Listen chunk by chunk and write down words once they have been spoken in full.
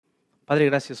Padre,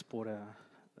 gracias por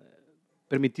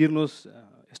permitirnos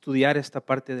estudiar esta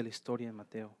parte de la historia en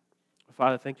Mateo.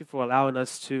 Father, thank you for allowing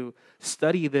us to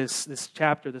study this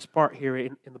chapter, this part here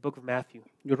in the book of Matthew.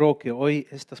 Yo ruego que hoy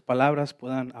estas palabras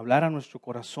puedan hablar a nuestro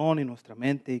corazón y nuestra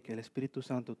mente y que el Espíritu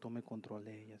Santo tome control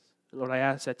de ellas. Lord, I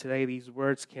ask that today these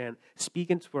words can speak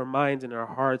into our minds and our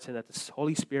hearts and that the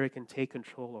Holy Spirit can take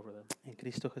control over them. En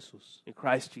Cristo Jesús. In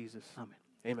Christ Jesus. Amén.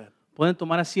 Amen. Pueden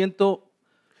tomar asiento.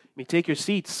 You may take your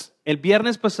seats. El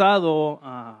viernes pasado,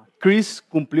 Chris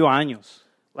cumplió años.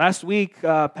 Last week,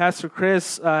 Pastor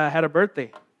Chris had a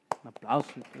birthday. Un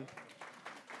aplauso.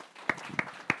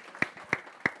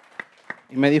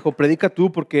 Y me dijo, predica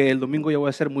tú porque el domingo ya voy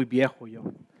a ser muy viejo yo.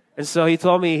 And so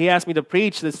he asked me to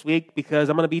preach this week because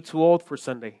I'm going to be too old for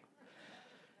Sunday.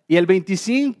 Y el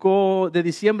 25 de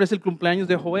diciembre es el cumpleaños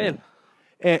de Joel.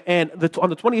 And on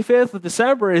the 25th of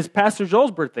December is Pastor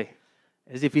Joel's birthday.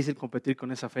 Es difícil competir con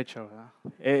esa fecha, ¿verdad?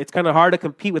 It's kind of hard to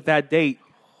compete with that date.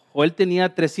 Joel tenía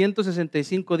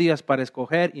 365 días para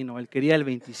escoger y no, él quería el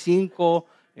 25,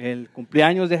 el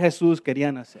cumpleaños de Jesús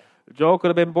quería nacer. Joel could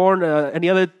have been born any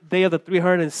other day of the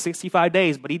 365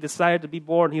 days, but he decided to be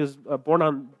born. He was born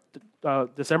on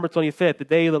December 25th, the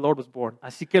day the Lord was born.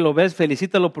 Así que lo ves,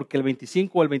 felicítalo porque el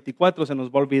 25 o el 24 se nos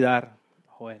va a olvidar,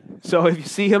 Joel. So if you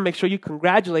see him, make sure you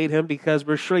congratulate him because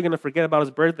we're surely going to forget about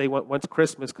his birthday once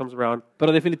Christmas comes around.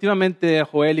 Pero definitivamente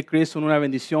Joel y Chris son una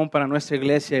bendición para nuestra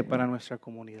iglesia y para nuestra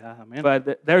comunidad. Amén.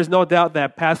 But there's no doubt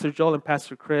that Pastor Joel and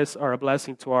Pastor Chris are a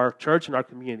blessing to our church and our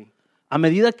community. A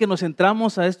medida que nos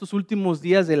entramos a estos últimos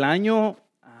días del año,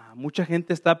 mucha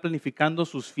gente está planificando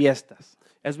sus fiestas.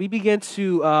 As we begin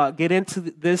to get into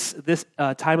this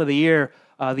time of the year,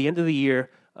 the end of the year,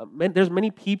 there are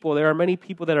many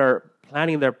people that are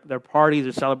planning their parties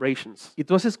or celebrations. Y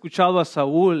tú has escuchado a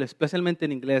Saúl, especialmente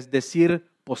en inglés, decir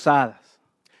posadas.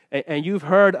 And you've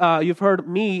heard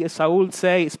me, Saul,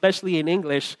 say, especially in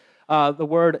English, the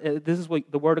word. This is what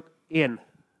the word in.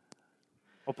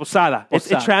 O posada.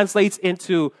 It translates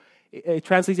into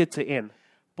in.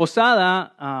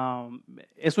 Posada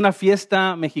es una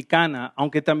fiesta mexicana,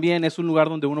 aunque también es un lugar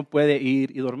donde uno puede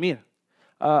ir y dormir.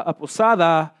 A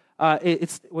posada,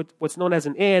 it's what's known as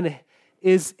an inn,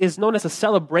 is known as a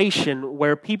celebration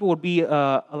where people would be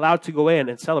allowed to go in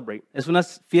and celebrate. Es una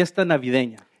fiesta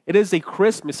navideña. It is a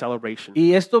Christmas celebration.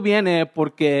 Y esto viene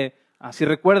porque, si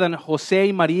recuerdan, José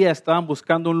y María estaban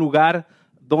buscando un lugar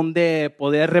donde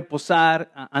poder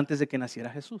reposar antes de que naciera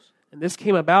Jesús. And this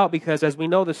came about because, as we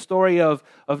know the story of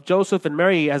Joseph and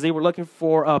Mary, as they were looking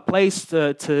for a place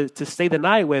to stay the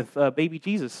night with baby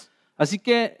Jesus. Así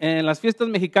que en las fiestas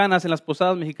mexicanas, en las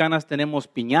posadas mexicanas, tenemos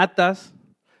piñatas.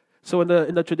 So in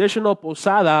the traditional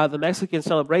posada, the Mexican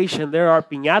celebration, there are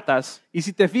piñatas. Y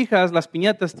si te fijas, las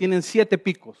piñatas tienen 7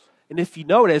 picos. And if you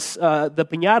notice, the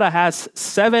piñata has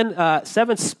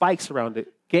seven spikes around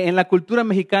it. Que en la cultura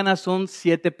mexicana son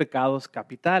 7 pecados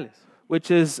capitales. Which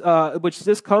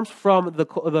this comes from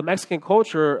the Mexican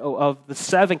culture of the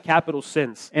 7 capital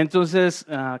sins. Entonces,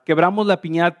 quebramos la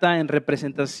piñata en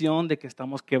representación de que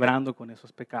estamos quebrando con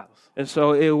esos pecados. And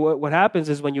so what happens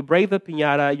is when you break the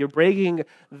piñata, you're breaking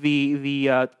the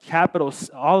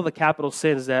all of the capital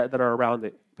sins that are around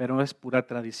it. Pero es pura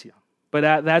tradición.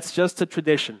 But that's just a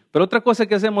tradition. Pero otra cosa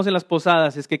que hacemos en las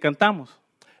posadas es que cantamos.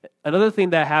 Another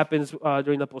thing that happens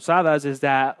during the posadas is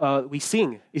that we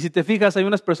sing. Y si te fijas, hay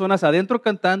unas personas adentro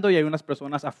cantando y hay unas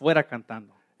personas afuera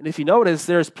cantando. And if you notice,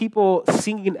 there's people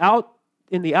singing out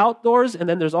in the outdoors, and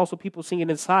then there's also people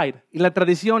singing inside. Y la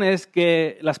tradición es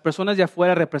que las personas de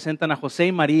afuera representan a José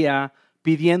y María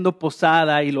pidiendo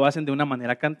posada y lo hacen de una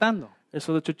manera cantando. And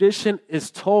so the tradition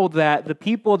is told that the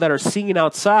people that are singing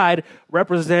outside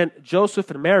represent Joseph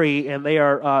and Mary, and they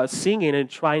are singing and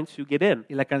trying to get in.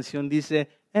 Y la canción dice,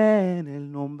 en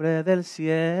el nombre del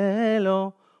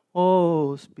cielo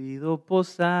os pido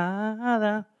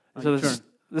posada. So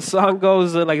the song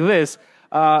goes like this.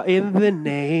 In the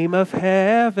name of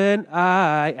heaven,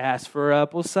 I ask for a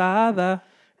posada.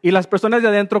 Y las personas de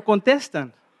adentro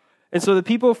contestan. And so the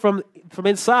people from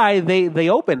inside, they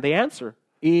open, they answer.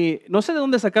 Y no sé de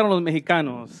dónde sacaron los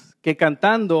mexicanos que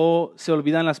cantando se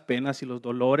olvidan las penas y los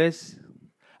dolores.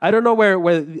 I don't know where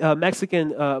the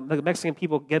Mexican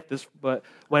people get this, but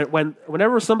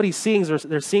whenever somebody sings or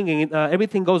they're singing,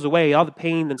 everything goes away, all the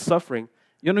pain and suffering.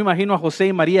 Yo no imagino a José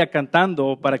y María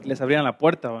cantando para que les abrieran la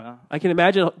puerta, ¿verdad? I can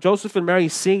imagine Joseph and Mary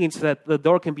singing so that the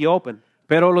door can be open.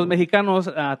 Pero los mexicanos,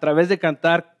 a través de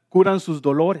cantar, curan sus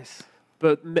dolores.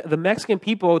 But the Mexican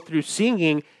people, through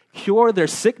singing, cure their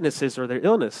sicknesses or their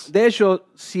illness. De hecho,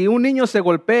 si un niño se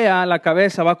golpea la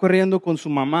cabeza, va corriendo con su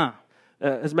mamá.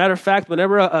 As a matter of fact,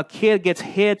 whenever a kid gets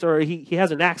hit or he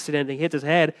has an accident and he hits his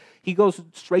head, he goes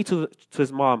straight to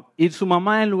his mom. Y su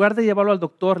mamá, en lugar de llevarlo al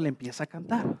doctor, le empieza a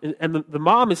cantar. And the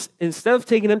mom, instead of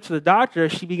taking him to the doctor,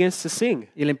 she begins to sing.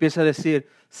 Y le empieza a decir,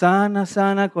 sana,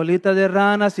 sana, colita de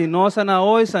rana, si no sana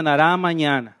hoy, sanará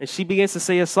mañana. And she begins to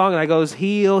say a song and I goes,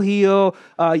 heal, heal,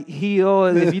 heal.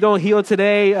 If you don't heal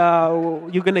today,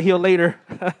 you're going to heal later.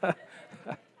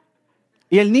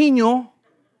 Y el niño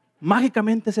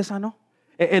mágicamente se sanó.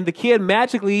 And the kid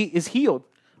magically is healed.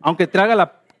 Aunque traga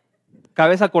la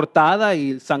cabeza cortada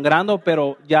y sangrando,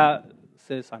 pero ya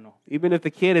se sanó. Even if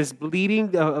the kid is bleeding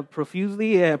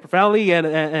profusely and profoundly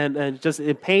and just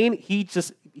in pain, he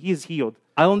is healed.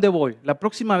 ¿A dónde voy? La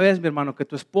próxima vez, mi hermano, que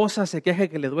tu esposa se queje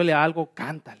que le duele algo,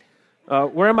 cántale.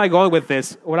 Where am I going with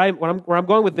this? Where I'm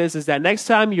going with this is that next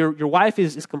time your wife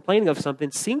is complaining of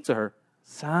something, sing to her.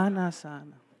 Sana,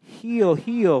 sana. Heal,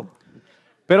 heal.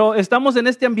 Pero estamos en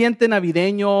este ambiente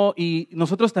navideño y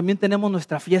nosotros también tenemos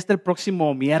nuestra fiesta el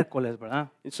próximo miércoles, ¿verdad?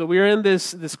 And so we're in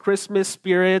this Christmas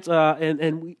spirit,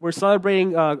 and we're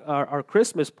celebrating our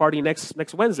Christmas party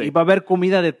next Wednesday. Y va a haber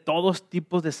comida de todos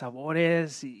tipos de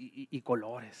sabores y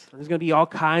colores. There's going to be all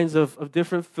kinds of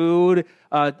different food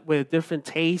with different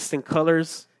tastes and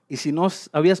colors. Y si no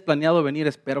habías planeado venir,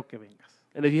 espero que vengas.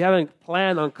 And if you haven't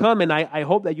planned on coming, I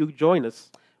hope that you join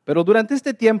us. Pero durante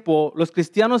este tiempo, los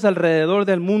cristianos alrededor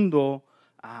del mundo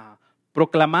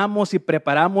proclamamos y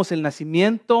preparamos el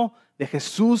nacimiento de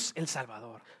Jesús el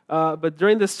Salvador. But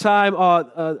during this time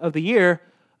of the year,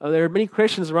 there are many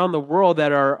Christians around the world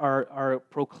that are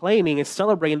proclaiming and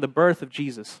celebrating the birth of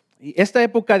Jesus. Y esta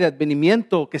época de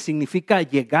advenimiento, que significa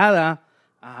llegada,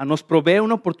 nos provee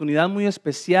una oportunidad muy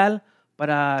especial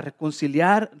para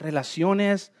reconciliar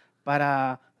relaciones,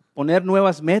 para poner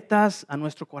nuevas metas a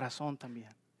nuestro corazón también.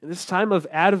 In this time of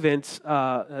Advent,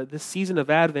 this season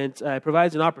of Advent,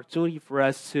 provides an opportunity for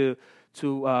us to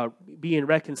be in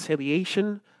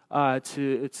reconciliation,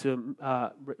 to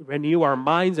renew our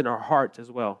minds and our hearts as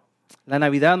well. La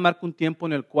Navidad marca un tiempo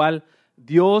en el cual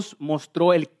Dios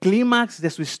mostró el clímax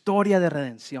de su historia de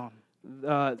redención.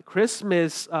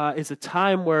 Christmas is a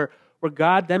time where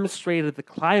God demonstrated the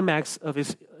climax of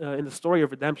his in the story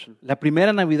of redemption. La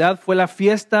primera Navidad fue la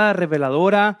fiesta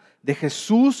reveladora de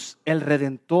Jesús, el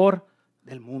Redentor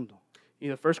del mundo.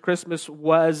 The first Christmas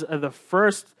was the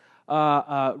first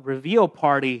reveal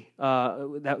party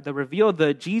that revealed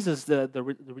Jesus, the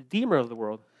Redeemer of the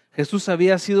world. Jesús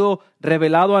había sido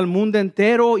revelado al mundo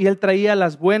entero y él traía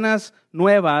las buenas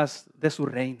nuevas de su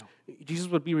reino. Jesus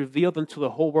would be revealed unto the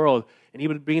whole world, and he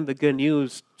would bring the good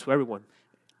news to everyone.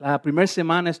 La primera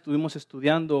semana estuvimos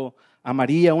estudiando a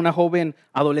María, una joven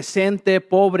adolescente,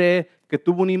 pobre, que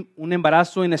tuvo un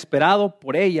embarazo inesperado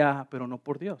por ella, pero no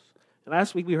por Dios.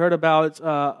 Last week we heard about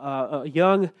a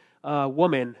young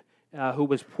woman who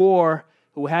was poor,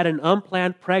 who had an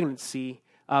unplanned pregnancy,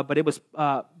 but it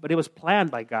was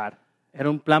planned by God. Era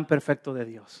un plan perfecto de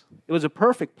Dios. It was a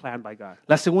perfect plan by God.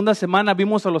 La segunda semana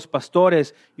vimos a los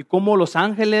pastores y cómo los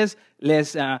ángeles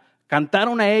les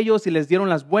cantaron a ellos y les dieron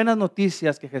las buenas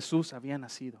noticias que Jesús había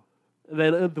nacido.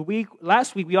 Then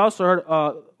last week we also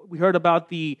heard about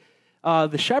the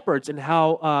shepherds and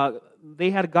how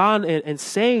they had gone and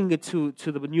sang to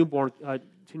the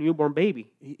newborn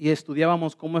baby. Y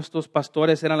estudiábamos cómo estos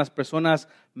pastores eran las personas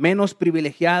menos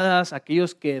privilegiadas,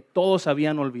 aquellos que todos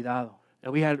habían olvidado.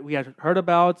 And we had heard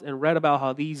about and read about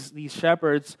how these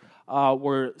shepherds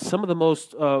were some of the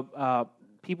most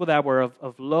people that were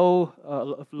of low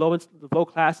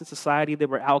class in society. They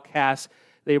were outcasts.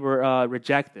 They were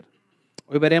rejected.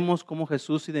 Hoy veremos cómo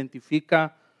Jesús se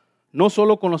identifica no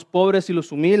solo con los pobres y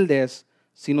los humildes,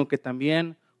 sino que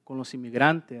también con los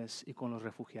inmigrantes y con los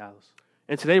refugiados.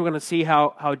 And today we're going to see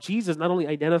how Jesus not only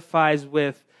identifies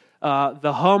with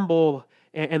the humble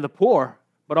and the poor,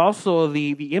 but also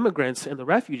the immigrants and the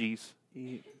refugees.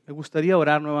 Y me gustaría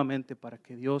orar nuevamente para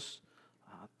que Dios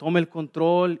tome el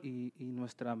control y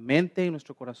nuestra mente y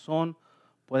nuestro corazón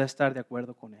pueda estar de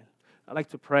acuerdo con Él. I'd like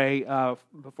to pray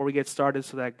before we get started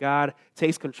so that God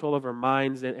takes control of our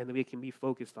minds and that we can be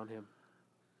focused on Him.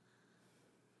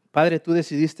 Padre, tú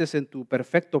decidiste en tu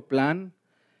perfecto plan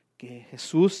que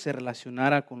Jesús se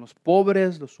relacionara con los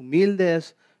pobres, los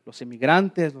humildes, los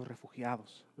inmigrantes, los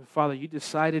refugiados. Father, you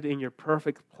decided in your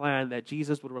perfect plan that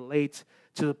Jesus would relate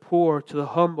to the poor, to the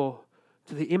humble,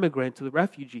 to the immigrant, to the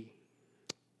refugee.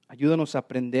 Ayúdanos a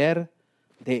aprender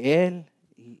de Él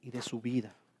y de su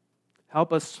vida.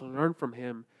 Help us to learn from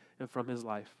Him and from His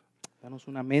life. Danos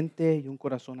una mente y un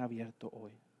corazón abierto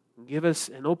hoy. Give us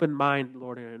an open mind,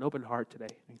 Lord, and an open heart today.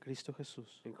 En Cristo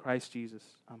Jesús. In Christ Jesus.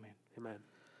 Amén. Amen.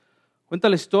 Cuenta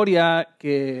la historia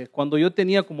que cuando yo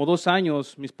tenía como 2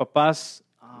 años, mis papás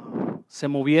se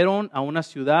movieron a una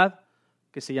ciudad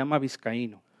que se llama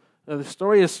Vizcaíno. Now, the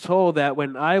story is told that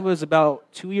when I was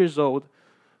about 2 years old,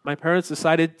 my parents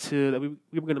decided that we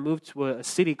were going to move to a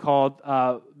city called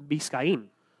Vizcaín.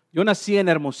 Yo nací en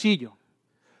Hermosillo.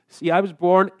 See, I was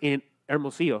born in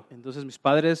Hermosillo. Entonces mis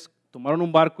padres tomaron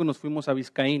un barco y nos fuimos a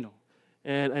Vizcaíno.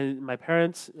 And my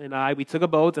parents and we took a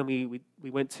boat and we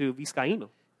went to Vizcaíno.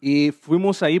 Y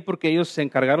fuimos ahí porque ellos se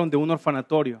encargaron de un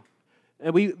orfanatorio.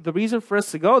 And the reason for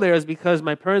us to go there is because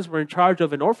my parents were in charge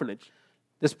of an orphanage.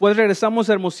 Después regresamos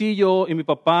a Hermosillo y mi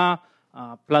papá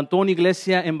plantó una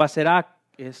iglesia en Bacerac,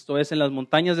 esto es en las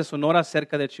montañas de Sonora,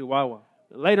 cerca de Chihuahua.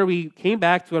 Later we came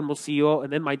back to Hermosillo,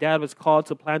 and then my dad was called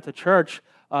to plant a church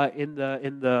in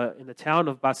the town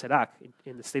of Bacerac,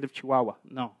 in the state of Chihuahua.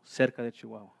 No, cerca de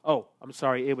Chihuahua. Oh, I'm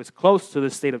sorry, it was close to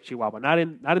the state of Chihuahua, not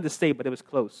in the state, but it was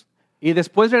close. Y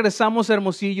después regresamos a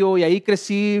Hermosillo y ahí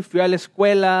crecí, fui a la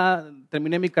escuela,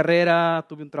 terminé mi carrera,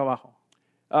 tuve un trabajo.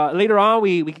 Later on,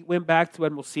 we went back to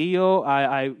Hermosillo.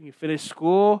 I finished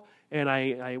school, and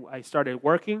I started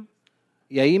working.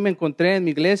 Y ahí me encontré en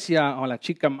mi iglesia a la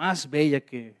chica más bella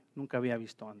que nunca había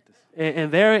visto antes.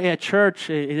 And there at church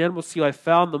in Hermosillo, I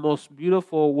found the most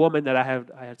beautiful woman that I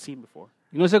had seen before.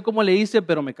 Y no sé cómo le hice,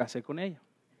 pero me casé con ella.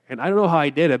 And I don't know how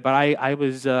I did it, but I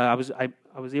was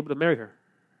able to marry her.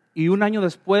 Y un año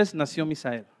después nació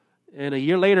Misael. And a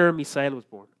year later, Misael was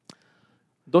born.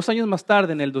 2 años más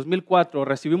tarde, en el 2004,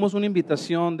 recibimos una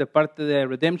invitación de parte de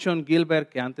Redemption Gilbert,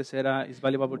 que antes era East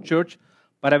Valley Bible Church,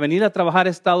 para venir a trabajar a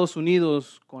Estados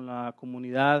Unidos con la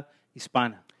comunidad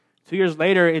hispana. 2 years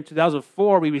later, in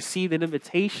 2004, we received an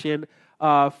invitation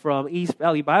from East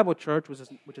Valley Bible Church,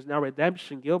 which is now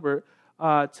Redemption Gilbert,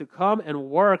 to come and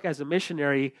work as a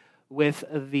missionary with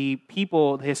the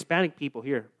people, the Hispanic people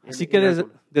here. Así que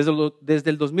desde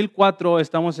el 2004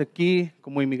 estamos aquí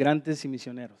como inmigrantes y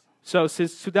misioneros. So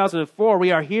since 2004,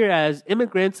 we are here as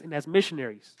immigrants and as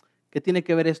missionaries. ¿Qué tiene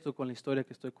que ver esto con la historia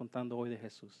que estoy contando hoy de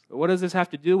Jesús? What does this have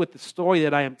to do with the story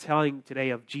that I am telling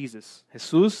today of Jesus?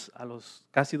 Jesús, a los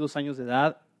casi 2 años de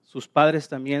edad, sus padres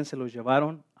también se los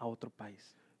llevaron a otro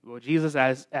país. Well, Jesus,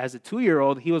 as a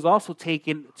 2-year-old, he was also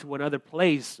taken to another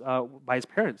place by his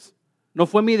parents. No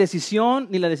fue mi decisión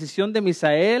ni la decisión de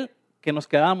Misael que nos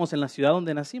quedáramos en la ciudad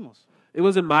donde nacimos. It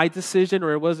wasn't my decision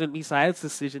or it wasn't Misael's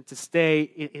decision to stay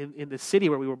in the city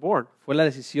where we were born. Fue la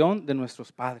decisión de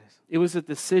nuestros padres. It was a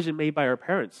decision made by our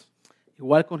parents.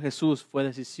 Igual con Jesús, fue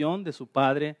decisión de su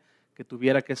padre que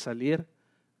tuviera que salir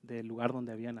del lugar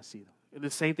donde había nacido. And the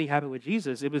same thing happened with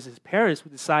Jesus. It was his parents who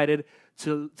decided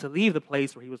to leave the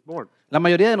place where he was born. La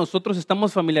mayoría de nosotros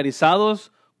estamos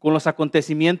familiarizados con los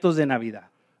acontecimientos de Navidad.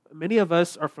 Many of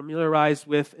us are familiarized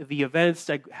with the events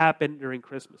that happened during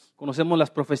Christmas. Conocemos las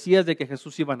profecías de que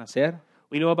Jesús iba a nacer.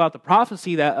 We know about the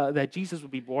prophecy that Jesus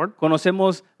would be born.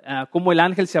 Conocemos cómo el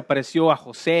ángel se apareció a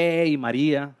José y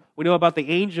María. We know about the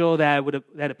angel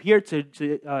that appeared to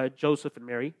Joseph and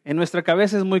Mary. En nuestra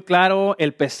cabeza es muy claro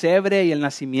el pesebre y el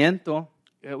nacimiento.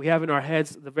 We have in our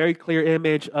heads the very clear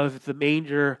image of the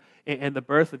manger and the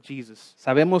birth of Jesus.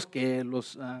 Sabemos que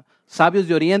los sabios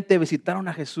de Oriente visitaron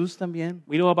a Jesús también.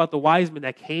 We know about the wise men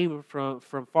that came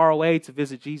from far away to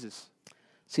visit Jesus.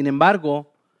 Sin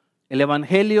embargo, el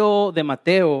Evangelio de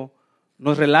Mateo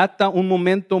nos relata un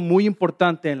momento muy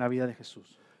importante en la vida de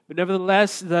Jesús. But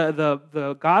nevertheless,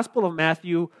 the Gospel of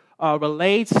Matthew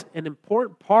relates an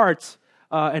important part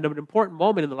and an important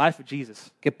moment in the life of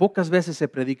Jesus Que pocas veces se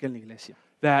predica en la iglesia.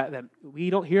 that we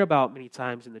don't hear about many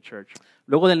times in the church.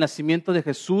 Luego del nacimiento de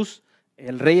Jesús,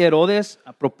 el rey Herodes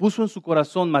propuso en su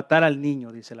corazón matar al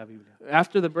niño, dice la Biblia.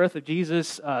 After the birth of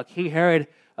Jesus, King Herod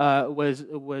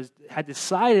had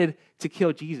decided to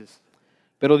kill Jesus.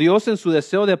 Pero Dios, en su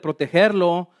deseo de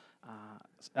protegerlo,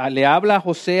 le habla a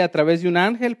José a través de un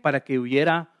ángel para que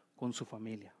huyera con su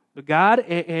familia. But God,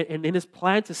 and in his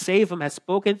plan to save him, has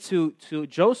spoken to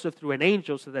Joseph through an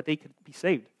angel so that they could be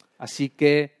saved. Así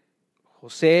que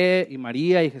José y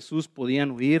María y Jesús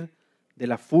podían huir de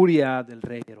la furia del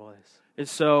rey Herodes. And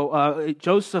so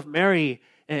Joseph, Mary,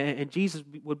 and Jesus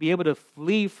would be able to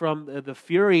flee from the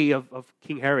fury of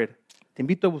King Herod. Te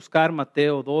invito a buscar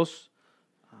Mateo 2,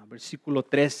 versículo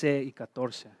 13 y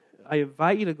 14. I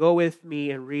invite you to go with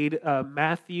me and read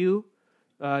Matthew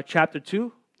chapter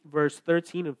 2, verse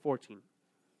 13 and 14.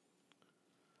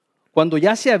 Cuando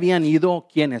ya se habían ido,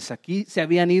 ¿quiénes? Aquí se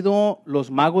habían ido los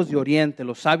magos de Oriente,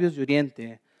 los sabios de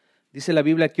Oriente. Dice la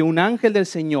Biblia que un ángel del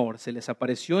Señor se les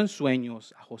apareció en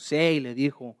sueños a José y le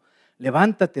dijo: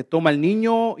 levántate, toma al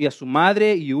niño y a su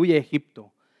madre y huye a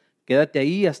Egipto. Quédate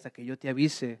ahí hasta que yo te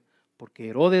avise, porque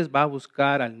Herodes va a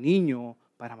buscar al niño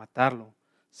para matarlo.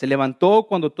 Se levantó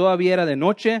cuando todavía era de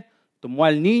noche, tomó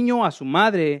al niño, a su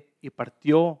madre y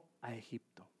partió a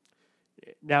Egipto.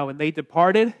 Now, when they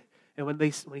departed, and when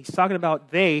he's talking about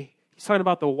he's talking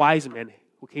about the wise men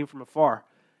who came from afar.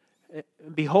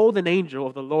 And behold, an angel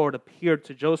of the Lord appeared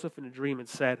to Joseph in a dream and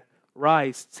said,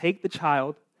 "Rise, take the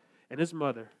child and his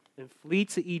mother, and flee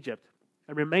to Egypt,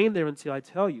 and remain there until I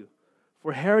tell you.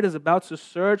 For Herod is about to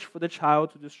search for the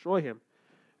child to destroy him."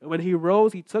 And when he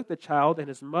rose, he took the child and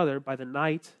his mother by the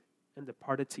night and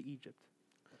departed to Egypt.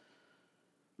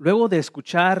 Luego de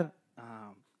escuchar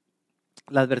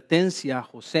la advertencia a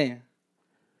José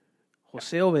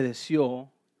obedeció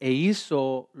e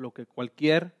hizo lo que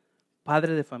cualquier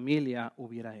padre de familia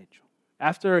hubiera hecho.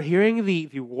 After hearing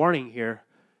the warning here,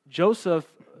 Joseph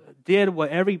did what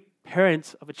every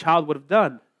parent of a child would have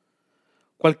done.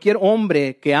 Cualquier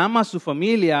hombre que ama a su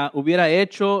familia hubiera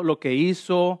hecho lo que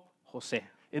hizo José.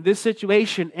 In this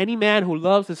situation, any man who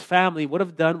loves his family would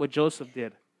have done what Joseph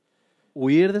did.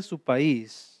 Huir de su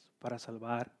país para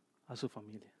salvar a su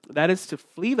familia. That is to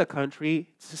flee the country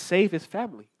to save his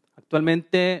family.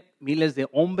 Actualmente miles de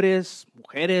hombres,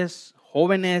 mujeres,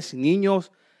 jóvenes y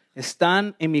niños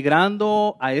están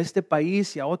emigrando a este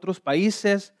país y a otros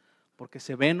países porque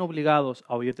se ven obligados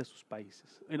a huir de sus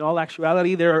países. In all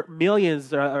actuality, there are millions,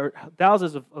 there are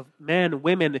thousands of men,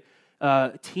 women,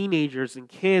 teenagers and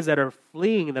kids that are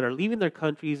fleeing, that are leaving their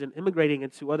countries and immigrating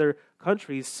into other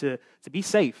countries to be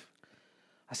safe.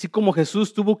 Así como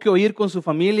Jesús tuvo que huir con su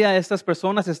familia, estas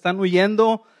personas están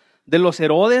huyendo de los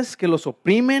Herodes que los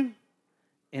oprimen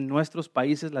en nuestros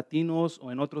países latinos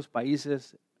o en otros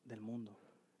países del mundo.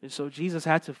 And so Jesus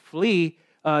had to flee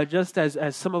just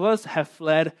as some of us have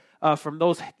fled from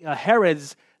those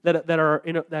Herods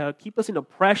that keep us in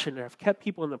oppression, that have kept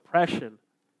people in oppression.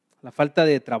 La falta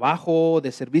de trabajo,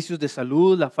 de servicios de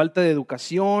salud, la falta de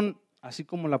educación, así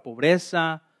como la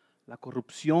pobreza, la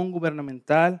corrupción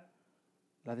gubernamental,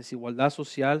 la desigualdad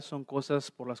social son cosas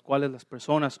por las cuales las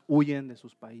personas huyen de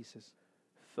sus países.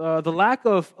 The lack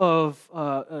of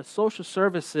social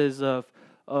services, of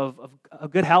a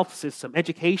good health system,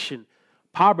 education,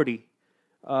 poverty,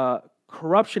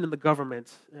 corruption in the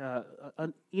government,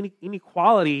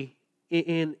 inequality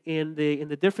in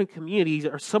the different communities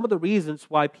are some of the reasons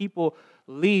why people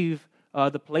leave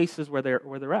the places where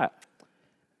they're at.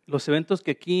 Los eventos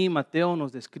que aquí Mateo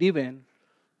nos describen,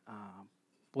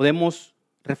 podemos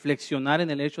reflexionar en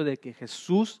el hecho de que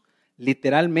Jesús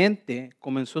literalmente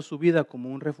comenzó su vida como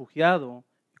un refugiado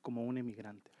y como un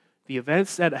emigrante. The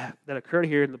events that occurred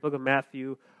here in the book of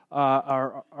Matthew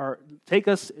take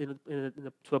us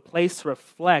to a place to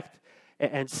reflect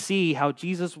and see how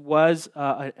Jesus was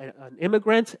an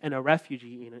immigrant and a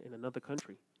refugee in another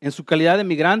country. En su calidad de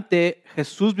emigrante,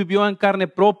 Jesús vivió en carne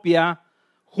propia,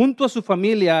 junto a su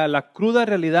familia, la cruda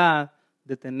realidad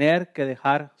de tener que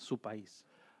dejar su país.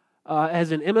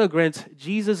 As an immigrant,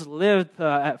 Jesus lived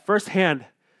at firsthand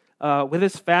with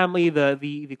his family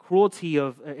the cruelty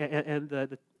of and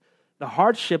the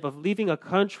hardship of leaving a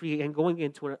country and going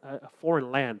into a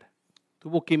foreign land.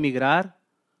 Tuvo que emigrar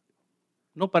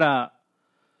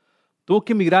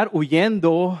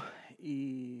huyendo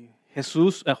y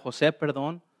José,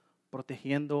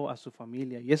 protegiendo a su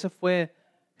familia. Y ese fue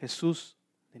Jesús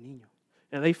de niño.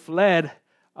 And they fled.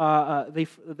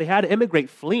 They had to immigrate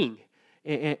fleeing.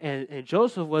 And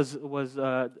Joseph was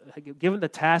given the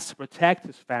task to protect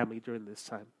his family during this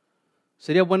time.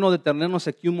 Sería bueno detenernos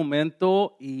aquí un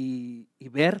momento y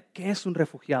ver qué es un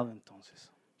refugiado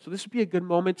entonces. So this would be a good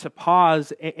moment to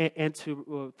pause and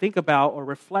to think about or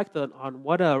reflect on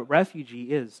what a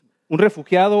refugee is. Un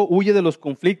refugiado huye de los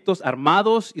conflictos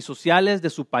armados y sociales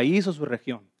de su país o su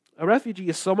región. A refugee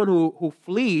is someone who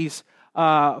flees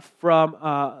from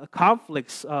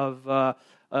conflicts of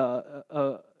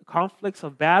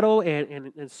battle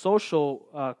and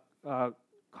social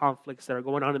conflicts that are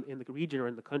going on in the region or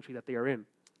in the country that they are in.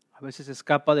 A veces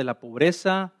escapa de la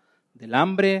pobreza, del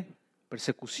hambre,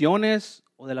 persecuciones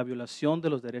o de la violación de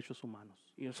los derechos humanos.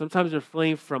 You know, sometimes they're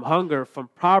fleeing from hunger, from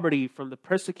poverty, from the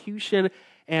persecution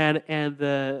and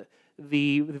the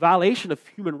violation of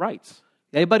human rights.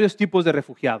 Y hay varios tipos de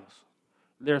refugiados.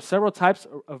 There are several types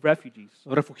of refugees.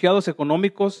 Los refugiados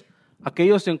económicos,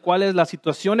 aquellos en cuales la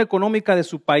situación económica de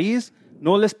su país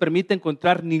no les permite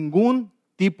encontrar ningún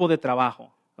tipo de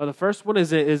trabajo. The first one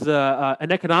is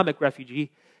an economic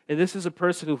refugee, and this is a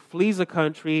person who flees the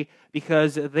country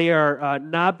because they are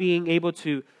not being able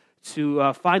to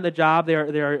find a job.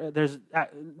 There's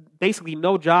basically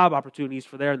no job opportunities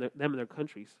for them in their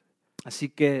countries. Así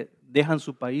que dejan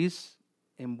su país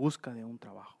en busca de un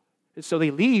trabajo. And so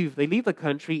they leave the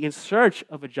country in search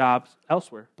of a job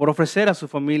elsewhere. Por ofrecer a su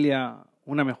familia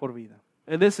una mejor vida.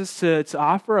 And this is to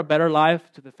offer a better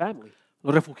life to the family.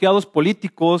 Los refugiados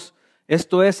políticos,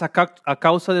 esto es a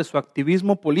causa de su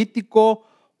activismo político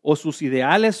o sus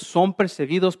ideales, son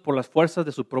perseguidos por las fuerzas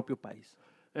de su propio país.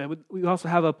 And we also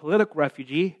have a political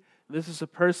refugee. This is a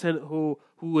person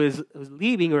who is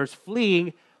leaving or is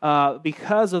fleeing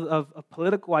because of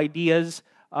political ideas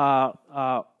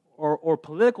or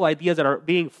political ideas that are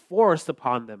being forced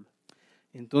upon them.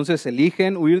 Entonces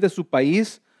eligen huir de su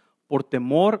país por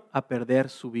temor a perder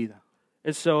su vida.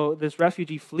 And so this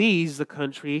refugee flees the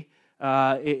country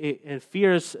and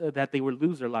fears that they will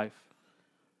lose their life.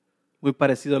 Muy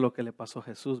parecido a lo que le pasó a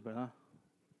Jesús, ¿verdad?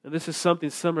 And this is something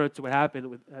similar to what happened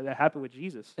with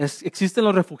Jesus. Existen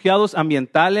los refugiados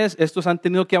ambientales. Estos han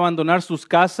tenido que abandonar sus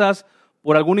casas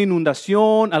por alguna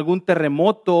inundación, algún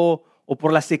terremoto o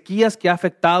por las sequías que ha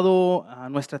afectado a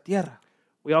nuestra tierra.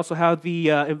 We also have the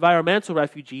environmental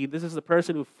refugee. This is the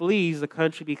person who flees the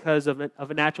country because of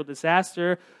a natural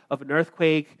disaster, of an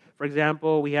earthquake. For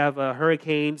example, we have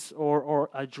hurricanes or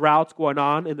droughts going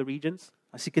on in the regions.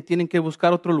 Así que tienen que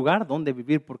buscar otro lugar donde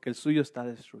vivir porque el suyo está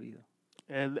destruido.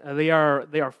 And they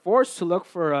are forced to look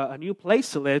for a new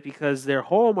place to live because their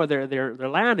home or their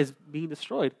land is being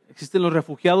destroyed. Existen los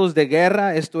refugiados de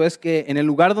guerra. Esto es que en el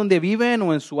lugar donde viven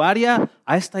o en su área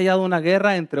ha estallado una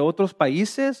guerra entre otros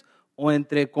países o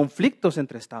entre conflictos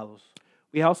entre estados.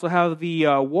 We also have the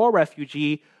war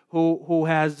refugee who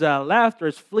has left or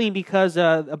is fleeing because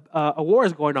a war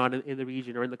is going on in the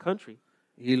region or in the country.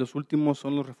 Y los últimos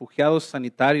son los refugiados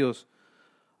sanitarios.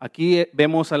 Aquí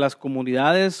vemos a las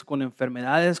comunidades con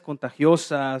enfermedades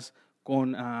contagiosas,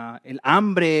 con el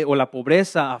hambre o la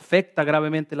pobreza afecta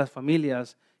gravemente a las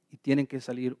familias y tienen que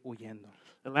salir huyendo.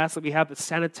 And lastly, we have the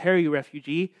sanitary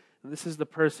refugee. And this is the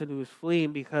person who is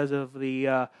fleeing because of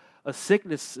the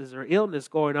sicknesses or illness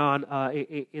going on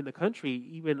in the country,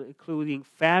 even including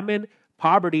famine,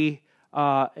 poverty,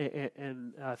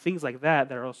 and things like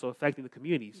that are also affecting the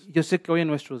communities. Yo sé que hoy en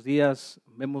nuestros días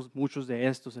vemos muchos de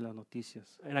estos en las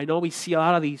noticias. And I know we see a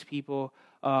lot of these people,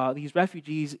 these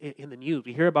refugees in the news.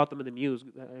 We hear about them in the news,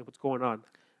 what's going on.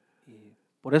 Y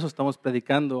por eso estamos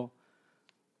predicando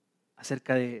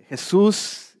acerca de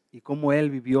Jesús y cómo Él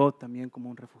vivió también como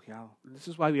un refugiado. And this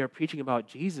is why we are preaching about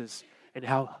Jesus and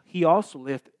how He also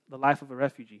lived the life of a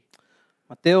refugee.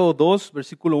 Mateo 2,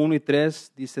 versículo 1 y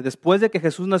 3 dice, después de que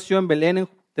Jesús nació en Belén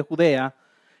de Judea,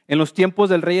 en los tiempos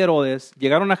del rey Herodes,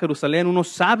 llegaron a Jerusalén unos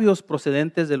sabios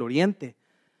procedentes del oriente.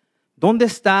 ¿Dónde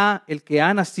está el que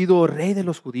ha nacido rey de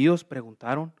los judíos?,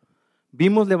 preguntaron.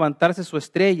 Vimos levantarse su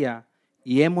estrella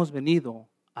y hemos venido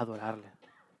a adorarle.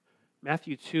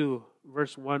 Matthew 2,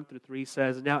 verse 1 through 3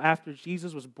 says, Now after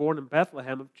Jesus was born in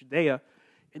Bethlehem of Judea,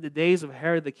 in the days of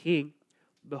Herod the king,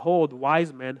 behold,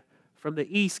 wise men from the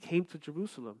east came to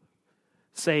Jerusalem,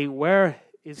 saying, Where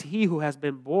is he who has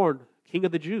been born King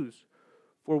of the Jews?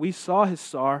 For we saw his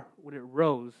star when it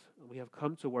rose, and we have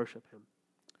come to worship him.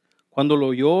 Cuando lo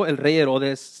oyó el rey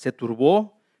Herodes, se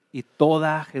turbó y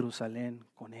toda Jerusalén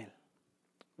con él.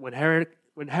 When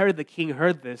Herod the king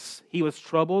heard this, he was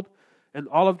troubled, and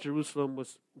all of Jerusalem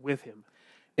was with him.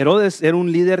 Herodes era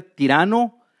un líder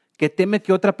tirano que teme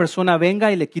que otra persona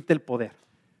venga y le quite el poder.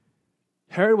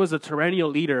 Herod was a tyrannical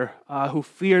leader who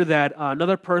feared that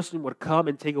another person would come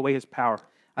and take away his power.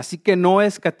 Así que no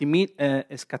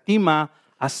escatima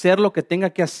hacer lo que tenga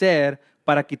que hacer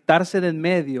para quitarse de en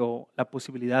medio la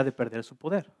posibilidad de perder su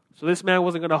poder. So this man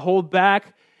wasn't going to hold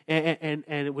back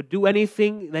and would do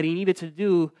anything that he needed to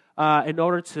do in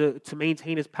order to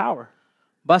maintain his power.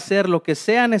 Va a hacer lo que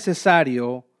sea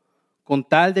necesario con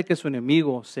tal de que su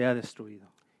enemigo sea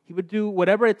destruido. He would do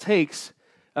whatever it takes,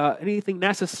 anything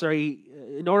necessary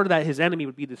in order that his enemy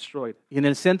would be destroyed. Y en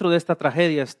el centro de esta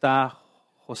tragedia está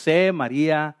José,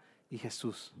 María y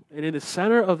Jesús. And in the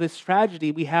center of this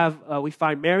tragedy, we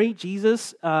find Mary,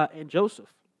 Jesus, and Joseph.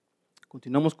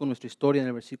 Continuamos con nuestra historia en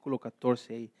el versículo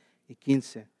 14 y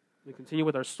 15. We continue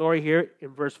with our story here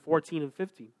in verse 14 and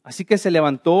 15. Así que se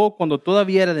levantó cuando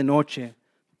todavía era de noche,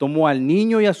 tomó al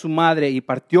niño y a su madre y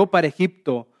partió para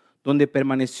Egipto, donde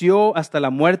permaneció hasta la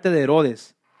muerte de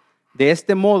Herodes. De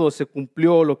este modo se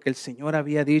cumplió lo que el Señor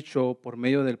había dicho por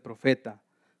medio del profeta: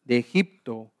 de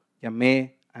Egipto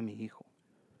llamé a mi hijo.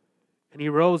 And he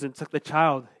rose and took the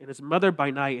child and his mother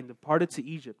by night and departed to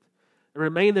Egypt, and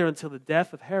remained there until the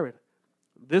death of Herod.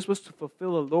 This was to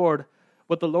fulfill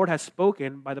what the Lord has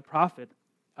spoken by the prophet.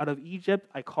 Out of Egypt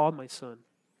I called my son.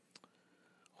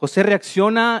 José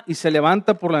reacciona y se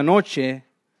levanta por la noche.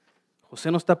 José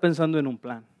no está pensando en un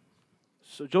plan.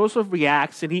 So Joseph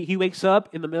reacts and he wakes up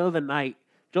in the middle of the night.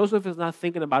 Joseph is not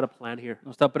thinking about a plan here.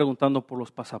 No está preguntando por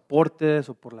los pasaportes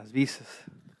o por las visas.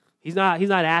 He's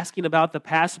not asking about the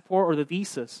passport or the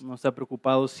visas. No está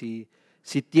preocupado si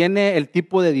tiene el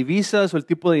tipo de divisas o el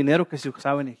tipo de dinero que se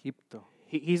usaba en Egipto.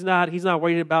 He's not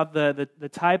worried about the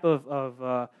type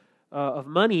of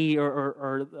money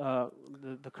or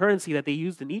the currency that they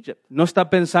used in Egypt. No está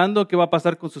pensando qué va a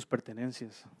pasar con sus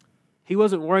pertenencias. He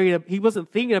wasn't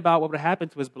thinking about what would happen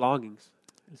to his belongings.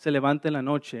 Él se levanta en la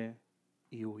noche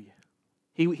y huye.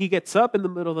 He gets up in the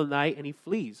middle of the night and he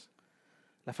flees.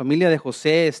 La familia de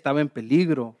José estaba en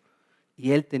peligro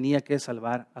y él tenía que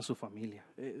salvar a su familia.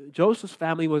 Joseph's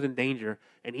family was in danger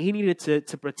and he needed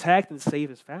to protect and save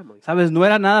his family. Sabes, no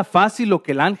era nada fácil lo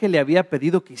que el ángel le había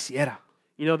pedido que hiciera.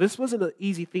 You know, this wasn't an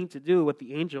easy thing to do, what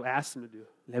the angel asked him to do.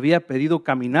 Le había pedido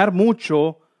caminar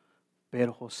mucho,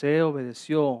 pero José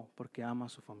obedeció porque ama a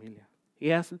su familia.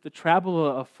 He asked him to travel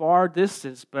a far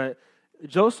distance, but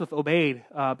Joseph obeyed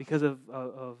because of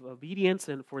obedience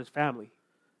and for his family.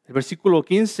 El versículo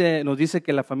 15 nos dice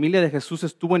que la familia de Jesús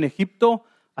estuvo en Egipto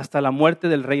hasta la muerte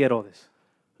del rey Herodes.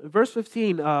 In verse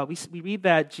 15, we read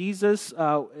that Jesus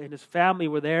and his family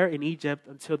were there in Egypt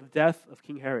until the death of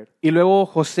King Herod. Y luego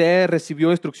José recibió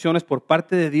instrucciones por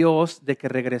parte de Dios de que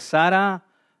regresara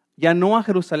ya no a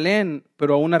Jerusalén,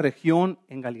 pero a una región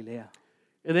en Galilea.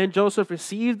 And then Joseph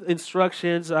received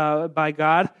instructions by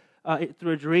God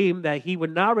through a dream that he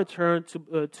would not return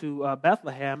to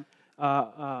Bethlehem.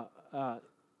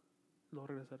 No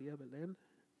regresaría a Belén.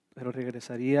 Pero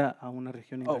regresaría a una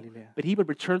región en Galilea. But he would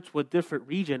return to a different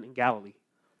region in Galilee.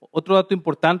 Otro dato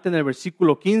importante en el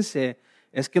versículo 15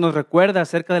 es que nos recuerda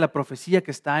acerca de la profecía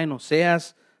que está en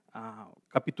Oseas,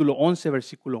 capítulo 11,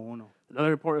 versículo 1.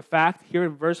 Another important fact here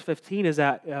in verse 15 is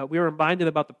that we are reminded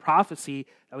about the prophecy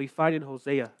that we find in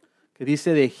Hosea. Que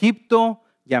dice, de Egipto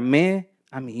llamé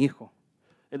a mi hijo.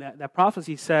 And that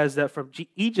prophecy says that from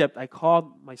Egypt I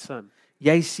called my son. Y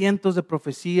hay cientos de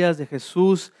profecías de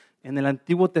Jesús en el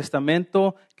Antiguo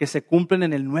Testamento que se cumplen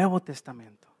en el Nuevo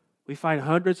Testamento. We find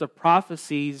hundreds of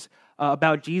prophecies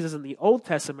about Jesus in the Old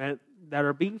Testament that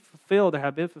are being fulfilled, that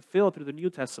have been fulfilled through the New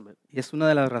Testament. Y es una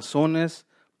de las razones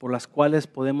por las cuales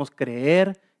podemos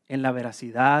creer en la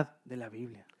veracidad de la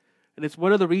Biblia. And it's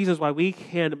one of the reasons why we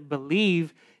can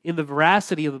believe in the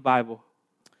veracity of the Bible.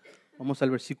 Vamos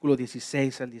al versículo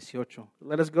 16 al 18.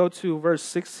 Let us go to verse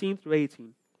 16 through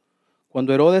 18.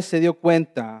 Cuando Herodes se dio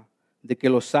cuenta de que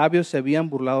los sabios se habían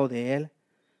burlado de él,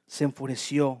 se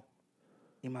enfureció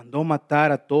y mandó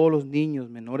matar a todos los niños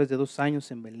menores de 2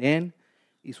 años en Belén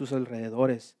y sus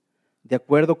alrededores, de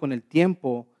acuerdo con el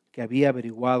tiempo que había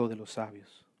averiguado de los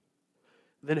sabios.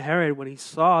 Then Herod, when he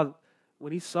saw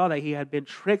that he had been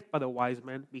tricked by the wise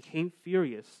men, became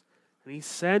furious, and he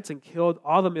sent and killed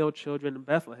all the male children in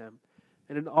Bethlehem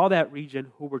and in all that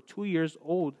region who were 2 years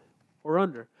old or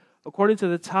under, according to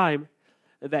the time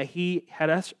that he had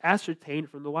ascertained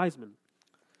from the wise men.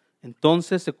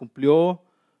 Entonces se cumplió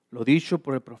lo dicho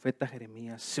por el profeta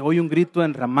Jeremías. Se oye un grito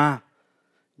en Ramá,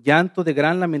 llanto de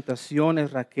gran lamentación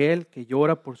es Raquel que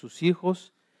llora por sus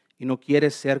hijos y no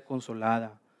quiere ser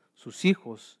consolada. Sus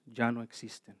hijos ya no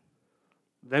existen.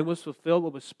 Then was fulfilled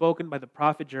what was spoken by the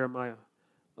prophet Jeremiah.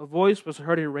 A voice was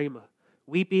heard in Ramah,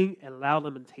 weeping and loud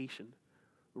lamentation.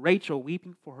 Rachel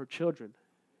weeping for her children.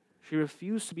 She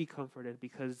refused to be comforted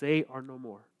because they are no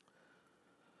more.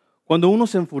 Cuando uno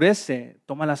se enfurece,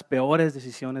 toma las peores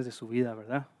decisiones de su vida,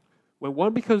 ¿verdad? When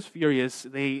one becomes furious,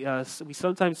 we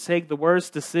sometimes take the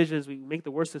worst decisions. We make the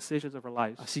worst decisions of our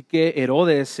lives. Así que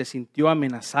Herodes se sintió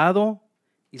amenazado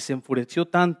y se enfureció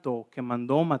tanto que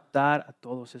mandó matar a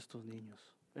todos estos niños.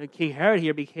 And King Herod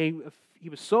here he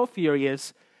was so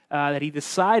furious that he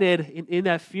decided in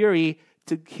that fury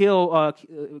to kill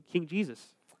King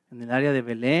Jesus. En el área de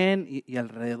Belén y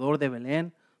alrededor de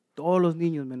Belén, todos los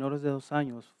niños menores de 2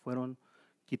 años fueron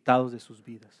quitados de sus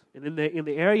vidas. And in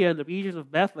the area, in the regions of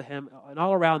Bethlehem, and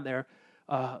all around there,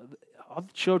 all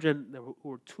the children who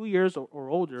were 2 years or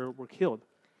older were killed.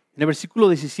 En el versículo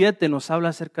 17 nos habla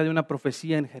acerca de una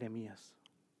profecía en Jeremías.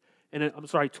 And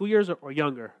 2 years or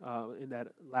younger in that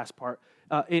last part.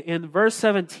 In verse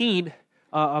 17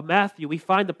 of Matthew, we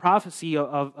find the prophecy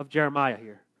of Jeremiah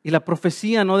here. Y la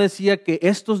profecía no decía que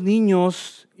estos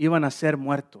niños iban a ser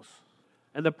muertos.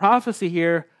 And the prophecy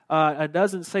here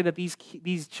doesn't say that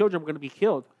these children were going to be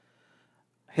killed.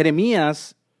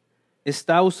 Jeremías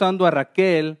está usando a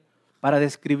Raquel para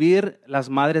describir las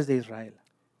madres de Israel.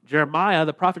 Jeremiah,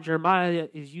 the prophet Jeremiah,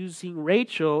 is using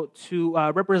Rachel to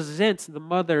represent the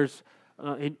mothers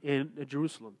in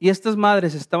Jerusalem. Y estas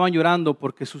madres estaban llorando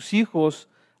porque sus hijos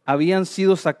habían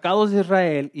sido sacados de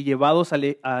Israel y llevados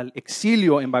al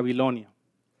exilio en Babilonia.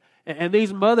 And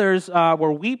these mothers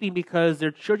were weeping because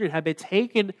their children had been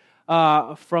taken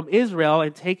from Israel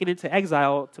and taken into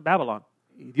exile to Babylon.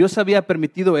 Y Dios había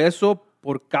permitido eso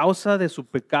por causa de su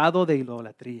pecado de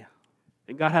idolatría.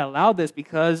 And God had allowed this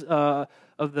because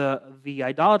of the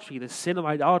idolatry, the sin of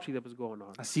idolatry that was going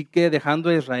on. Así que dejando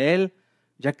a Israel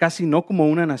ya casi no como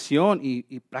una nación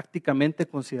y prácticamente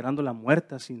considerándola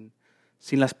muerta sin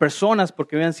las personas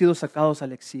porque habían sido sacados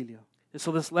al exilio. And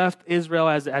so this left Israel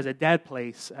as a dead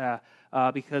place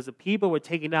because the people were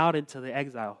taken out into the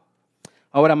exile.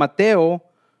 Ahora Mateo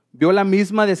vio la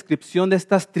misma descripción de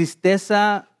esta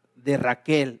tristeza de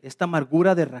Raquel, esta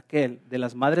amargura de Raquel, de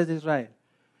las madres de Israel.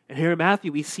 And here in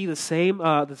Matthew, we see the same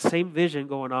vision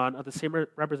going on, the same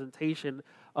representation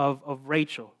of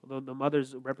Rachel, the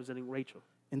mothers representing Rachel.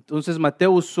 Entonces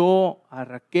Mateo usó a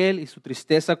Raquel y su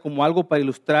tristeza como algo para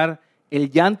ilustrar el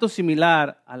llanto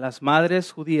similar a las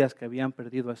madres judías que habían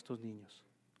perdido a estos niños.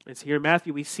 And so here in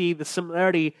Matthew, we see the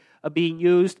similarity of being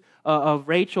used of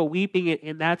Rachel weeping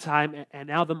in that time, and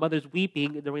now the mothers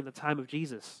weeping during the time of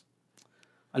Jesus.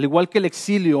 Al igual que el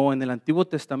exilio en el Antiguo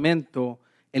Testamento,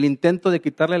 el intento de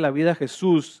quitarle la vida a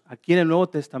Jesús aquí en el Nuevo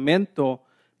Testamento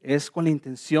es con la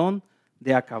intención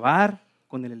de acabar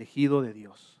con el elegido de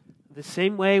Dios. The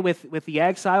same way with the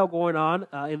exile going on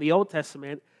in the Old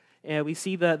Testament, we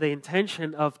see the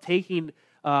intention of taking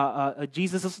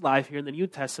Jesus' life here in the New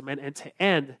Testament and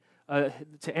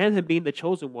to end him being the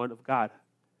chosen one of God.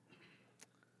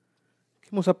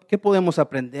 ¿Qué podemos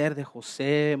aprender de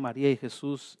José, María y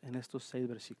Jesús en estos 6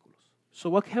 versículos? So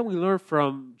what can we learn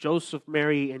from Joseph,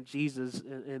 Mary, and Jesus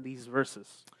in these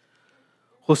verses?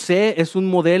 José es un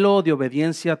modelo de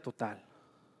obediencia total.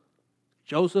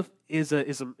 Joseph is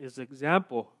an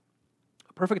example,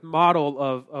 a perfect model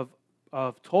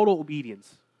of total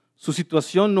obedience. Su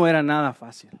situación no era nada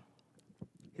fácil,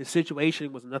 His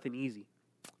situation was nothing easy.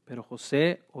 pero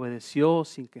José obedeció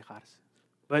sin quejarse.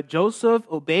 But Joseph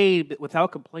obeyed without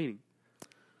complaining.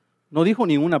 No dijo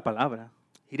ni una palabra.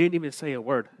 He didn't even say a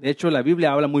word. De hecho, la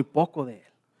Biblia habla muy poco de él.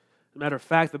 As a matter of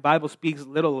fact, the Bible speaks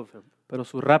little of him. Pero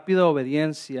su rápida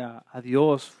obediencia a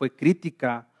Dios fue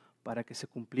crítica para que se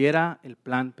cumpliera el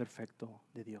plan perfecto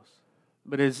de Dios.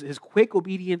 But his quick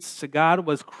obedience to God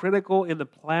was critical in the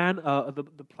plan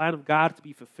of God to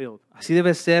be fulfilled. Así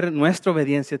debe ser nuestra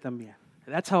obediencia también.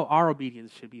 And that's how our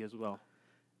obedience should be as well.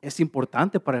 Es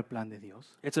importante para el plan de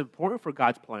Dios. It's important for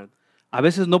God's plan. A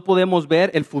veces no podemos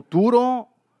ver el futuro,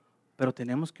 pero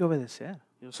tenemos que obedecer.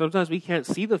 You know, sometimes we can't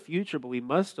see the future, but we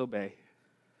must obey.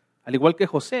 Al igual que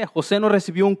José, José no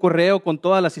recibió un correo con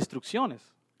todas las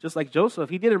instrucciones. Just like Joseph,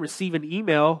 he didn't receive an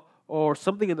email or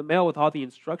something in the mail with all the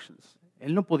instructions.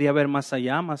 Él no podía ver más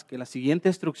allá más que la siguiente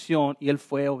instrucción y él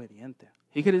fue obediente.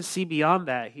 He couldn't see beyond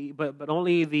that. But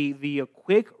only the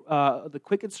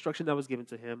quick instruction that was given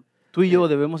to him. Tú y yo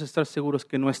debemos estar seguros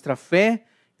que nuestra fe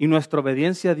y nuestra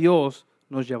obediencia a Dios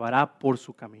nos llevará por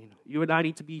su camino. You and I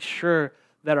need to be sure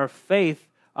that our faith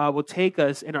will take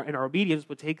us, and our obedience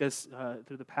will take us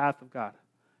through the path of God.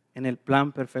 En el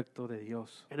plan perfecto de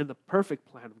Dios. And in the perfect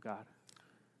plan of God.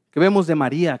 ¿Qué vemos de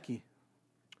María aquí?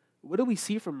 What do we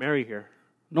see from Mary here?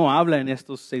 No habla en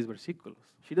estos 6 versículos.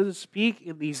 She doesn't speak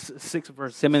in these 6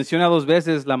 verses. Se menciona 2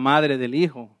 veces la madre del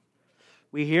hijo.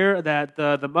 We hear that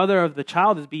the mother of the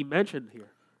child is being mentioned here.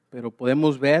 Pero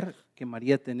podemos ver que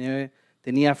María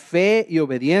tenía fe y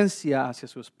obediencia hacia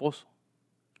su esposo.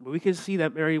 But we can see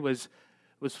that Mary was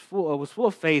full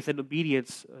of faith and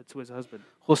obedience to his husband.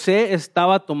 José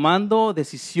estaba tomando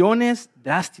decisiones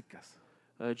drásticas.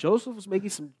 Joseph was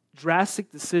making some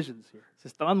drastic decisions here. Se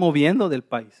estaban moviendo del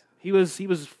país. He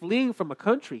was fleeing from a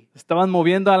country. Se estaban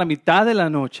moviendo a la mitad de la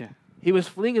noche. He was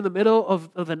fleeing in the middle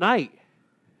of the night.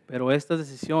 Pero estas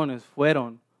decisiones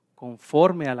fueron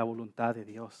conforme a la voluntad de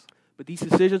Dios. But these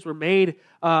decisions were made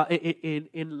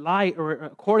in light or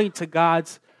according to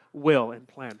God's will and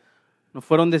plan. No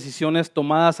fueron decisiones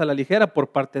tomadas a la ligera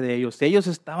por parte de ellos. Ellos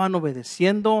estaban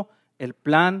obedeciendo el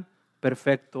plan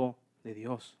perfecto de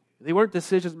Dios. They weren't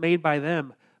decisions made by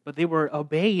them, but they were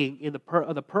obeying in the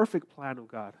perfect plan of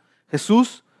God.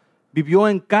 Jesús vivió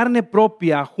en carne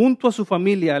propia junto a su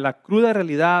familia la cruda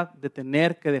realidad de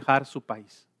tener que dejar su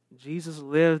país. Jesus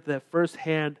lived that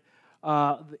firsthand,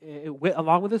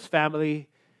 along with his family,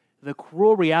 the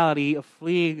cruel reality of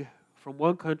fleeing from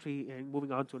one country and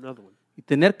moving on to another one. Y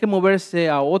tener que moverse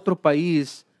a otro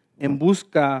país en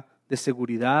busca de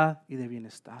seguridad y de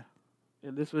bienestar.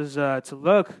 And this was to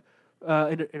look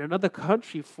in another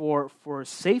country for a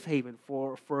safe haven,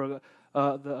 for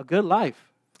a good life.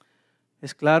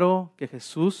 Es claro que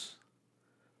Jesús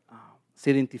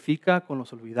se identifica con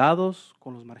los olvidados,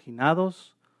 con los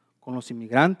marginados, con los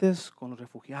inmigrantes, con los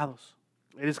refugiados.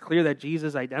 It is clear that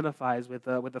Jesus identifies with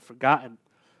the forgotten,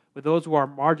 with those who are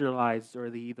marginalized, or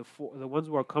the ones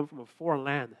who are come from a foreign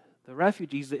land, the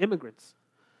refugees, the immigrants.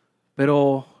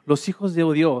 Pero los hijos de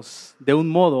Dios, de un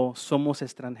modo, somos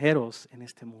extranjeros en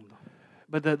este mundo.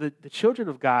 But the children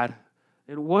of God,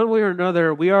 in one way or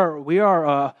another, we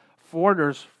are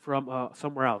foreigners from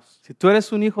somewhere else. Si tú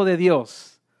eres un hijo de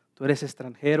Dios, tú eres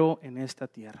extranjero en esta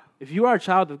tierra. If you are a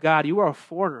child of God, you are a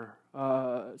foreigner,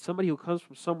 somebody who comes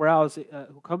from somewhere else,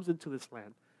 who comes into this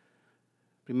land.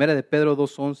 Primera de Pedro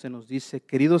 2:11 nos dice,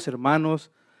 queridos hermanos,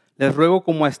 les ruego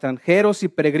como a extranjeros y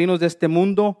peregrinos de este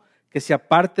mundo que se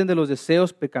aparten de los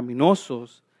deseos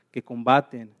pecaminosos que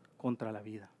combaten contra la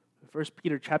vida. 1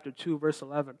 Peter chapter 2, verse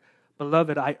 11.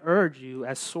 Beloved, I urge you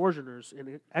as sojourners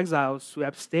and exiles to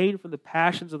abstain from the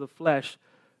passions of the flesh,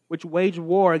 which wage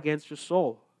war against your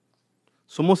soul.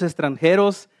 Somos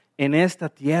extranjeros en esta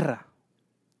tierra.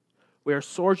 We are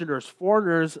sojourners,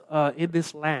 foreigners in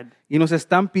this land. Y nos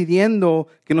están pidiendo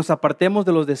que nos apartemos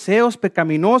de los deseos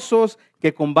pecaminosos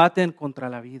que combaten contra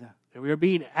la vida. And we are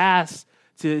being asked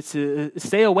to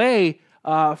stay away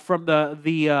from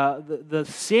the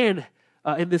sin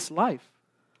in this life.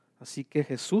 Así que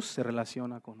Jesús se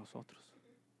relaciona con nosotros.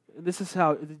 And this is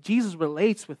how Jesus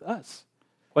relates with us.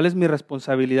 ¿Cuál es mi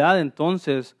responsabilidad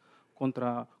entonces con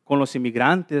los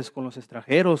inmigrantes, con los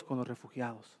extranjeros, con los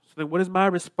refugiados? So then what is my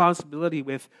responsibility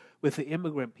with the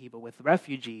immigrant people, with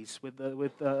refugees, with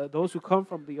those who come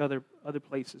from the other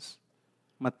places?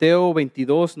 Mateo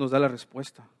 22 nos da la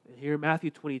respuesta. And here in Matthew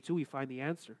 22 we find the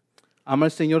answer. Ama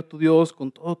al Señor tu Dios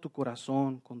con todo tu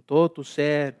corazón, con todo tu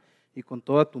ser y con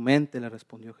toda tu mente, le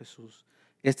respondió Jesús.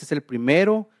 Este es el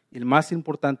primero y el más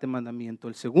importante mandamiento.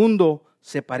 El segundo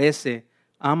se parece,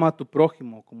 ama a tu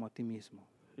prójimo como a ti mismo.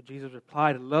 And Jesus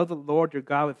replied, love the Lord your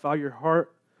God with all your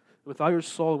heart, with all your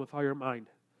soul, and with all your mind.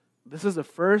 This is the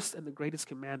first and the greatest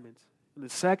commandment. And the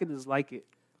second is like it,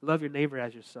 love your neighbor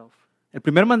as yourself. El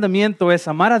primer mandamiento es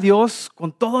amar a Dios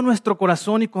con todo nuestro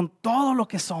corazón y con todo lo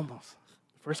que somos.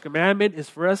 The first commandment is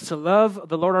for us to love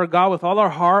the Lord our God with all our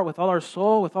heart, with all our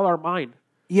soul, with all our mind.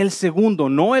 Y el segundo,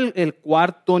 no el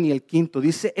cuarto ni el quinto,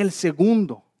 dice el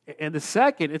segundo. And the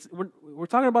second, we're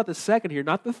talking about the second here,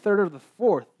 not the third or the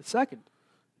fourth, the second.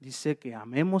 Dice que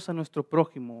amemos a nuestro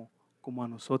prójimo como a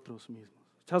nosotros mismos.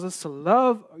 It tells us to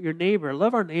love your neighbor,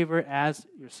 love our neighbor as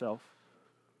yourself.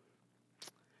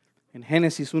 En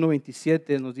Génesis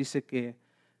 1:27 nos dice que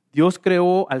Dios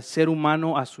creó al ser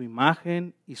humano a su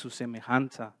imagen y su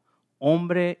semejanza.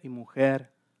 Hombre y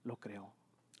mujer lo creó.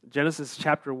 Genesis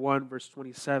chapter 1, verse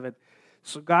 27.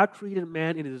 So God created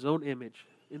man in his own image.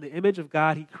 In the image of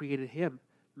God he created him.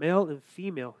 Male and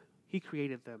female, he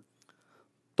created them.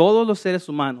 Todos los seres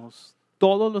humanos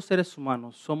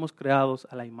somos creados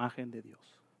a la imagen de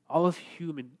Dios. All of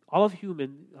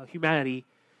humanity,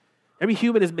 every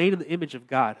human is made in the image of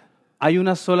God. Hay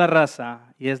una sola raza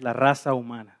y es la raza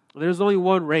humana. There's only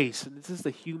one race, and this is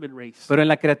the human race. Pero en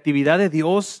la creatividad de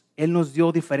Dios, Él nos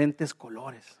dio diferentes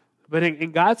colores. But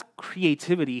in God's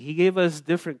creativity, he gave us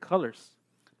different colors.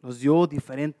 Nos dio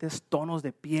diferentes tonos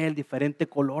de piel, diferente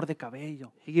color de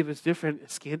cabello. He gave us different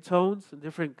skin tones and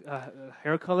different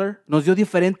hair color. Nos dio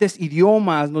diferentes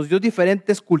idiomas, nos dio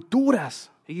diferentes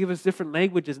culturas. He gave us different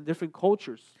languages and different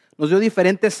cultures. Nos dio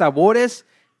diferentes sabores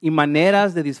y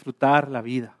maneras de disfrutar la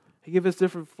vida. He gave us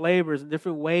different flavors and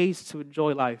different ways to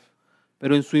enjoy life.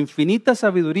 Pero en su infinita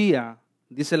sabiduría,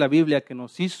 dice la Biblia que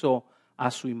nos hizo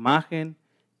a su imagen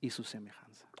y su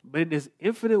semejanza. But in his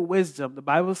infinite wisdom, the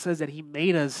Bible says that he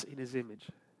made us in his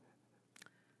image.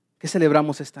 ¿Qué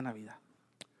celebramos esta Navidad?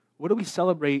 What do we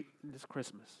celebrate this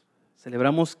Christmas?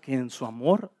 Celebramos que en su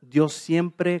amor Dios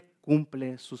siempre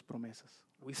cumple sus promesas.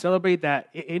 We celebrate that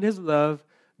in his love,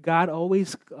 God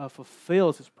always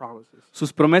fulfills his promises.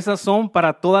 Sus promesas son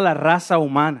para toda la raza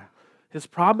humana. His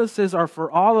promises are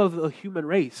for all of the human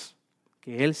race.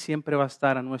 Que Él siempre va a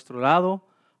estar a nuestro lado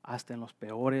hasta en los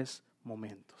peores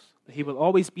momentos. He will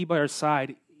always be by our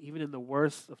side, even in the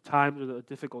worst of times or the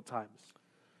difficult times.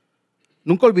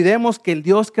 Nunca olvidemos que el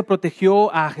Dios que protegió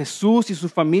a Jesús y su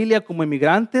familia como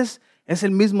inmigrantes es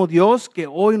el mismo Dios que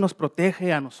hoy nos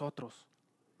protege a nosotros.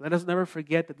 Let us never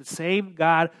forget that the same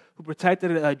God who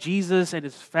protected Jesus and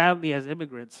his family as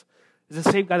immigrants is the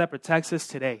same God that protects us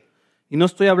today. Y no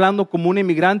estoy hablando como un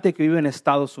inmigrante que vive en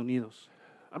Estados Unidos.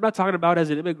 I'm not talking about as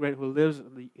an immigrant who lives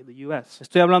in the U.S.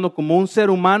 Estoy hablando como un ser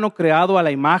humano creado a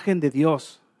la imagen de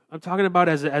Dios. I'm talking about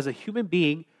as a human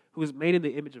being who is made in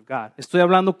the image of God. Estoy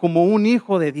hablando como un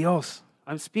hijo de Dios.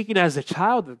 I'm speaking as a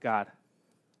child of God.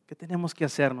 ¿Qué tenemos que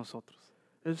hacer nosotros?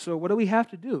 And so what do we have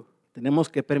to do? Tenemos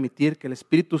que permitir que el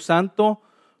Espíritu Santo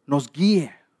nos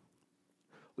guíe.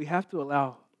 We have to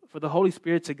allow for the Holy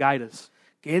Spirit to guide us.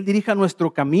 Que Él dirija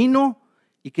nuestro camino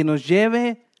y que nos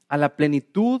lleve a la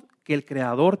plenitud que el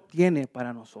Creador tiene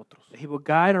para nosotros. He will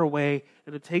guide our way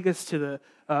and to take us to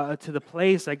the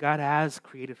place that God has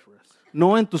created for us.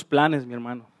 No en tus planes, mi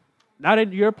hermano. Not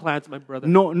in your plans, my brother.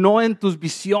 No en tus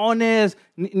visiones,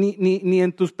 ni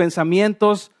en tus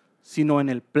pensamientos, sino en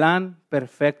el plan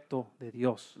perfecto de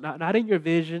Dios. Not in your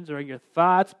visions or in your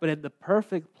thoughts, but in the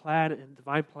perfect plan and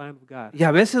divine plan of God. Y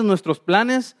a veces nuestros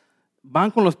planes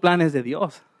van con los planes de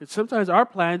Dios. And sometimes our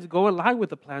plans go in line with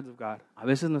the plans of God. A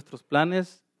veces nuestros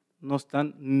planes no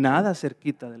están nada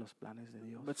cerquita de los planes de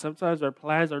Dios. But sometimes our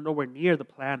plans are nowhere near the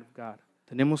plan of God.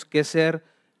 Tenemos que ser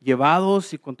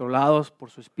llevados y controlados por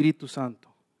su Espíritu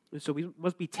Santo. And so we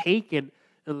must be taken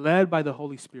and led by the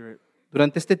Holy Spirit.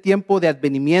 Durante este tiempo de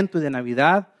advenimiento y de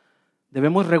Navidad,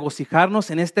 debemos regocijarnos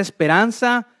en esta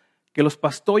esperanza que los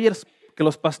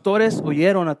pastores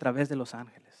oyeron a través de los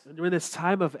ángeles. And during this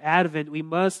time of Advent, we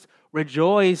must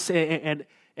rejoice and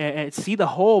see the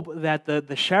hope that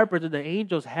the shepherds and the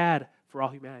angels had for all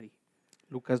humanity.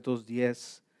 Lucas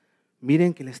 2:10.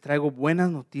 Miren que les traigo buenas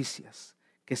noticias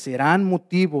que serán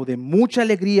motivo de mucha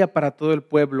alegría para todo el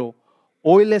pueblo.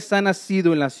 Hoy les ha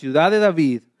nacido en la ciudad de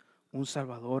David un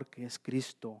Salvador que es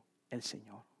Cristo el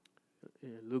Señor.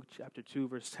 In Luke chapter 2,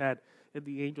 verse 10, and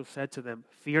the angel said to them,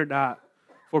 "Fear not,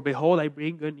 for behold, I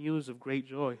bring good news of great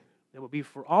joy that will be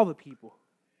for all the people.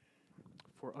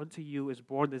 For unto you is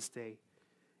born this day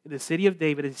in the city of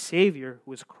David a Savior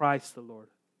who is Christ the Lord."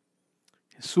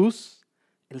 Jesús,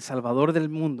 el Salvador del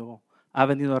mundo, ha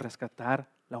venido a rescatar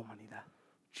la humanidad.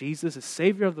 Jesus, the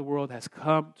Savior of the world, has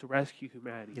come to rescue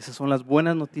humanity. Y esas son las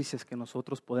buenas noticias que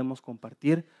nosotros podemos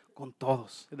compartir con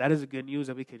todos. And that is the good news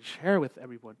that we can share with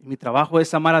everyone. Y mi trabajo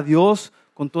es amar a Dios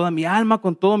con toda mi alma,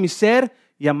 con todo mi ser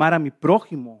y amar a mi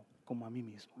prójimo como a mí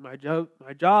mismo. My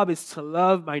job is to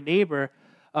love my neighbor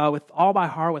with all my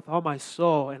heart, with all my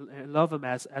soul, and love him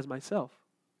as myself.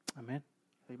 Amén.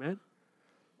 Amen?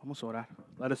 Vamos a orar.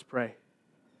 Let us pray.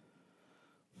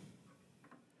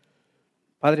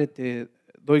 Padre, te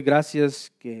doy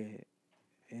gracias que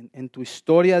en tu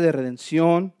historia de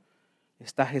redención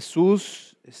está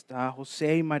Jesús, está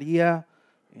José y María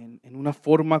en una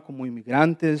forma como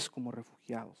inmigrantes, como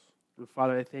refugiados.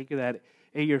 Father, I thank you that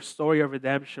in your story of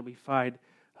redemption we find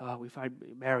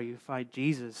Mary, we find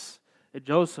Jesus and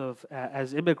Joseph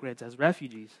as immigrants, as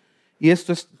refugees. Y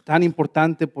esto es tan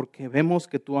importante porque vemos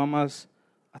que tú amas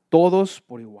a todos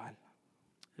por igual.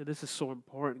 And this is so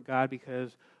important, God,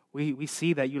 because we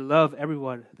see that you love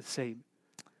everyone the same.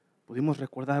 Pudimos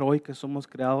recordar hoy que somos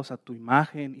creados a tu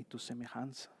imagen y tu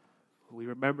semejanza. We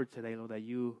remember today, Lord, that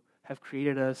you have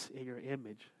created us in your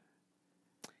image.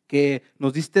 Que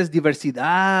nos diste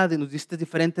diversidad, nos diste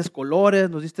diferentes colores,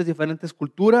 nos diste diferentes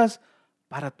culturas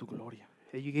para tu gloria.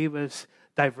 That you gave us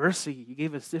diversity, you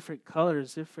gave us different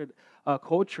colors, different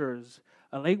cultures,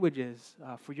 languages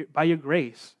by your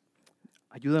grace.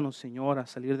 Ayúdanos, Señor, a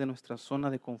salir de nuestra zona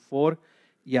de confort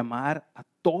y amar a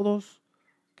todos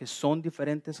que son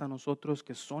diferentes a nosotros,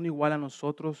 que son igual a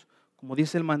nosotros, como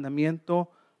dice el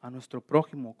mandamiento, a nuestro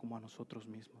prójimo como a nosotros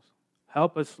mismos.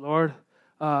 Help us, Lord,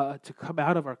 to come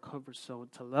out of our comfort zone,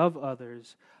 to love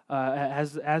others,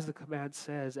 as the command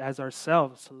says, as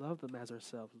ourselves, to love them as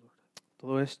ourselves, Lord.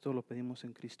 Todo esto lo pedimos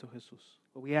en Cristo Jesús.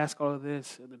 But we ask all of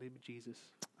this in the name of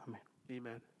Jesus. Amén.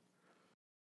 Amen.